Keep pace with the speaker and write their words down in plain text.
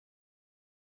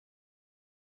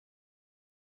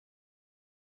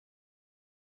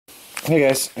Hey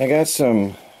guys, I got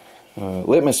some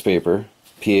litmus paper,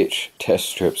 pH test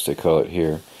strips they call it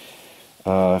here,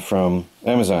 from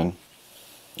Amazon,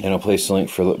 and I'll place the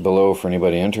link below for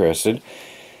anybody interested.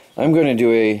 I'm going to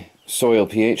do a soil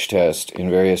pH test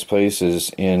in various places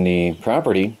in the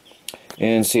property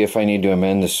and see if I need to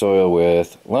amend the soil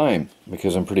with lime,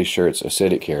 because I'm pretty sure it's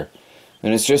acidic here.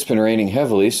 And it's just been raining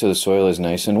heavily, so the soil is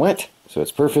nice and wet, so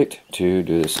it's perfect to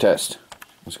do this test.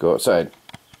 Let's go outside.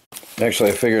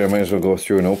 Actually, I figured I might as well go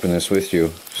through and open this with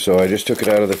you. So I just took it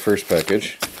out of the first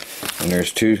package, and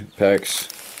there's 2 packs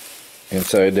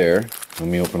inside there. Let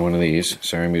me open one of these.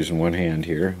 Sorry, I'm using one hand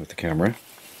here with the camera.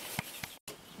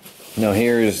 Now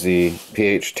here is the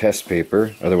pH test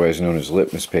paper, otherwise known as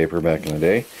litmus paper back in the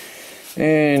day.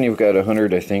 And you've got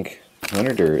 100, I think,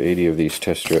 100 or 80 of these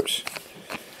test strips.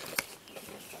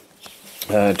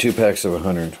 2 packs of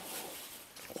 100.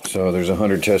 So there's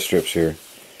 100 test strips here.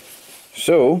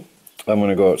 So I'm going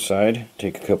to go outside,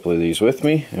 take a couple of these with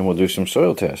me, and we'll do some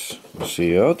soil tests. We'll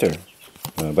see you out there.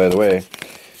 By the way,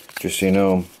 just so you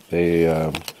know,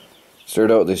 they start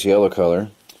out this yellow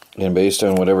color, and based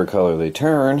on whatever color they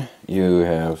turn, you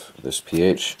have this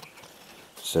pH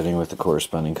setting with the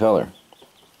corresponding color.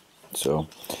 So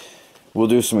we'll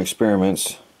do some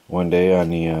experiments one day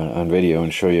on video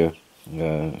and show you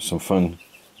some fun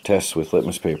tests with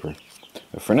litmus paper.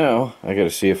 But for now, I got to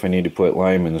see if I need to put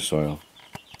lime in the soil.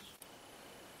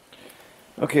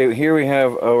 Okay, here we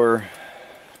have our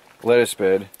lettuce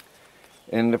bed,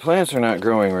 and the plants are not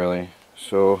growing really.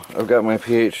 So I've got my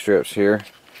pH strips here.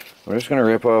 I'm just going to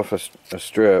rip off a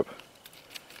strip.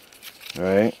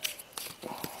 Alright.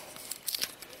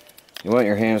 You want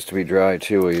your hands to be dry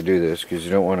too while you do this, because you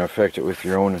don't want to affect it with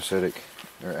your own acidic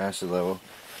or acid level.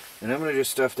 And I'm going to just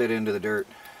stuff that into the dirt.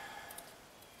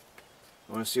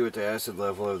 I want to see what the acid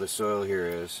level of the soil here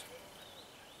is.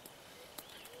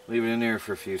 Leave it in there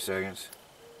for a few seconds.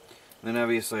 Then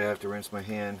obviously I have to rinse my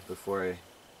hand before I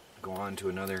go on to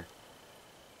another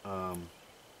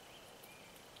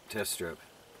test strip,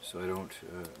 so I don't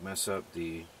mess up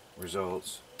the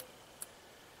results.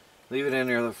 Leave it in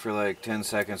there for like 10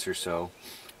 seconds or so.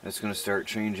 It's going to start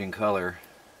changing color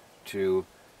to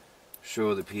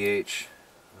show the pH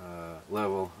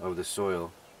level of the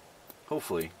soil.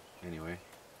 Hopefully, anyway.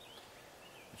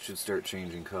 It should start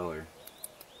changing color.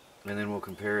 And then we'll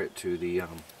compare it to the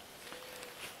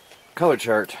color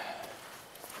chart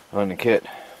on the kit.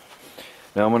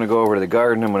 Now I'm going to go over to the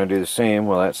garden. I'm going to do the same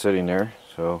while that's sitting there.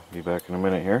 So be back in a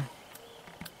minute here.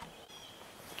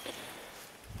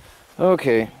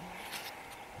 Okay.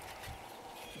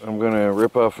 I'm going to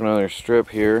rip off another strip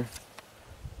here,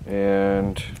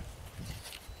 and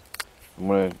I'm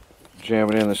going to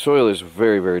jam it in. The soil is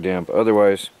very, very damp.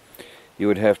 Otherwise, you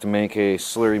would have to make a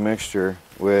slurry mixture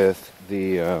with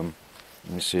the, let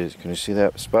me see, can you see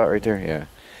that spot right there? Yeah.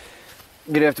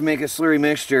 You'd have to make a slurry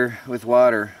mixture with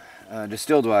water,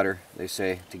 distilled water, they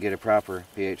say, to get a proper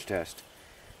pH test.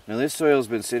 Now this soil's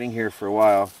been sitting here for a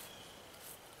while.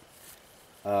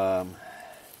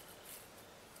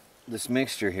 This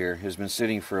mixture here has been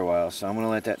sitting for a while, so I'm going to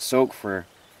let that soak for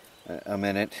a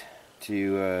minute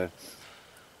to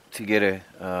get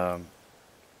a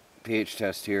pH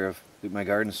test here of my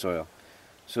garden soil.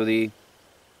 So the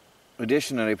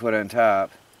addition that I put on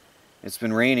top, it's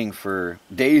been raining for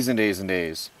days and days and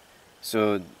days.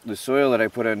 So the soil that I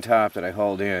put on top that I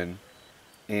hauled in,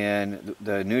 and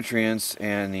the nutrients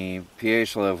and the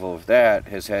pH level of that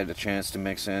has had a chance to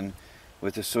mix in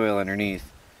with the soil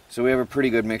underneath. So we have a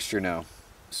pretty good mixture now.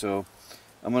 So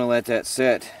I'm going to let that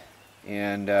sit,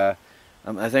 and I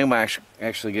think I might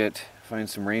actually find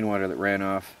some rainwater that ran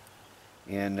off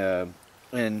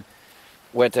and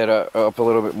wet that up a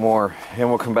little bit more, and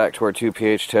we'll come back to our 2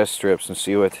 pH test strips and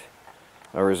see what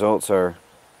our results are.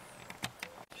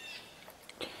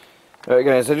 Alright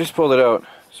guys, I just pulled it out.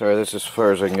 Sorry, this is as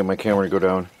far as I can get my camera to go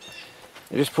down.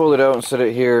 I just pulled it out and set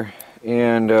it here,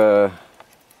 and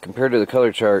compared to the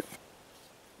color chart,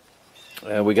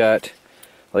 we got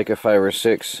like a 5 or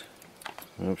 6.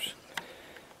 Oops.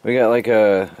 We got like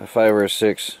a 5 or a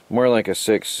 6, more like a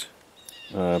 6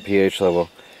 pH level.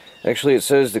 Actually, it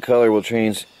says the color will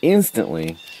change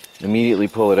instantly. Immediately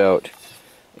pull it out.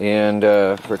 And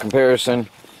for comparison,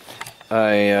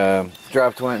 I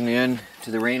dropped one in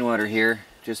to the rainwater here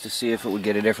just to see if it would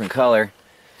get a different color.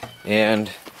 And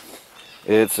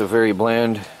it's a very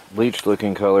bland, bleached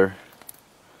looking color.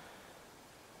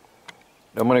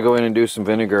 I'm going to go in and do some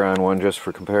vinegar on one just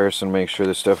for comparison, make sure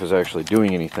this stuff is actually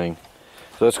doing anything.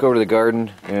 So let's go over to the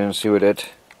garden and see what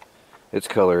its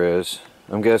color is.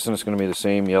 I'm guessing it's going to be the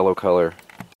same yellow color.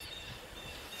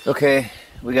 Okay,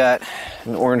 we got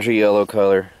an orangey yellow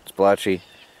color. It's blotchy.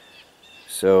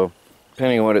 So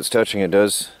depending on what it's touching, it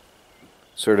does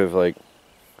sort of like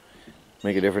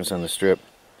make a difference on the strip.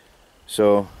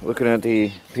 So looking at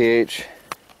the pH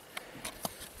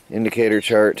indicator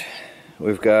chart,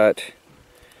 we've got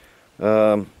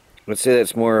let's say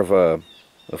that's more of a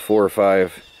 4 or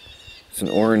 5. It's an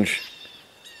orange,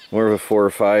 more of a 4 or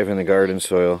 5 in the garden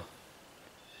soil.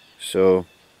 So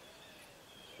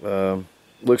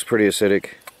looks pretty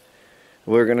acidic.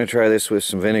 We're going to try this with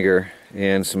some vinegar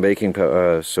and some baking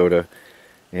soda,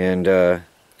 and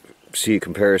see a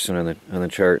comparison on the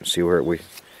chart and see how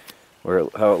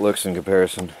it looks in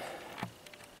comparison.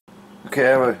 Okay, I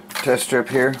have a test strip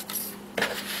here.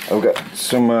 I've got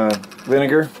some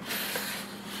vinegar.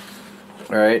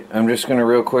 Alright, I'm just going to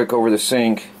real quick over the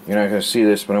sink. You're not going to see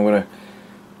this, but I'm going to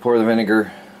pour the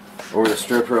vinegar over the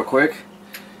strip real quick.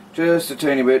 Just a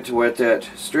tiny bit to wet that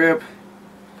strip.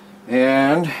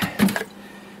 And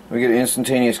we get an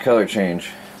instantaneous color change,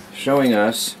 showing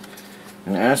us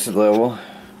an acid level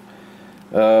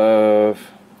of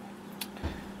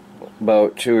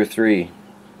about 2 or 3.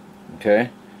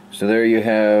 Okay, so there you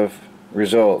have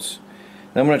results.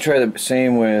 Now I'm going to try the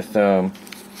same with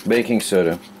baking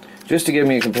soda, just to give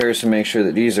me a comparison, make sure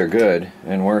that these are good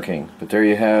and working. But there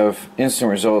you have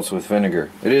instant results with vinegar.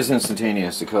 It is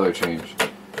instantaneous, the color change,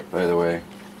 by the way.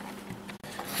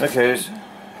 Okay,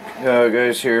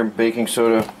 guys, here, baking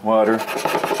soda, water,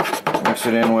 mix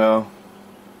it in well.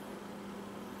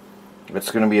 It's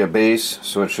going to be a base,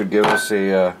 so it should give us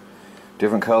a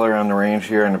different color on the range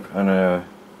here on a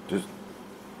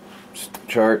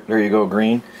chart. There you go,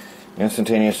 green,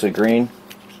 instantaneously green,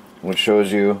 which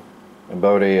shows you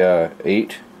about a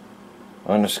 8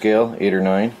 on the scale, 8 or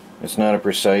 9. It's not a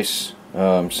precise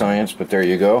science, but there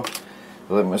you go.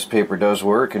 The litmus paper does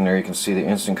work, and there you can see the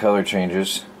instant color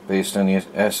changes based on the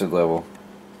acid level.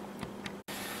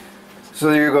 So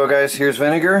there you go, guys. Here's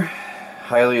vinegar,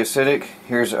 highly acidic.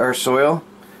 Here's our soil,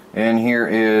 and here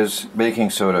is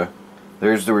baking soda.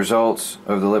 There's the results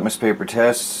of the litmus paper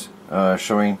tests,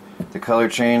 showing the color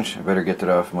change. I better get that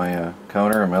off my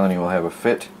counter, and Melanie will have a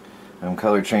fit. I'm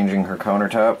color changing her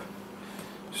countertop.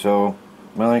 So,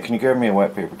 Melanie, can you grab me a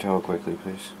wet paper towel quickly,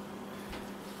 please?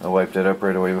 I'll wipe that up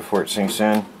right away before it sinks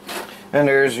in. And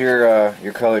there's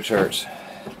your color charts.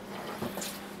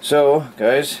 So,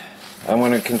 guys, I'm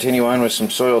going to continue on with some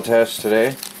soil tests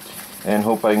today, and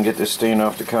hope I can get this stain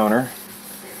off the counter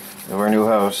of our new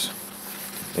house.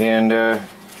 And I'll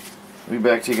be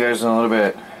back to you guys in a little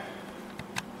bit.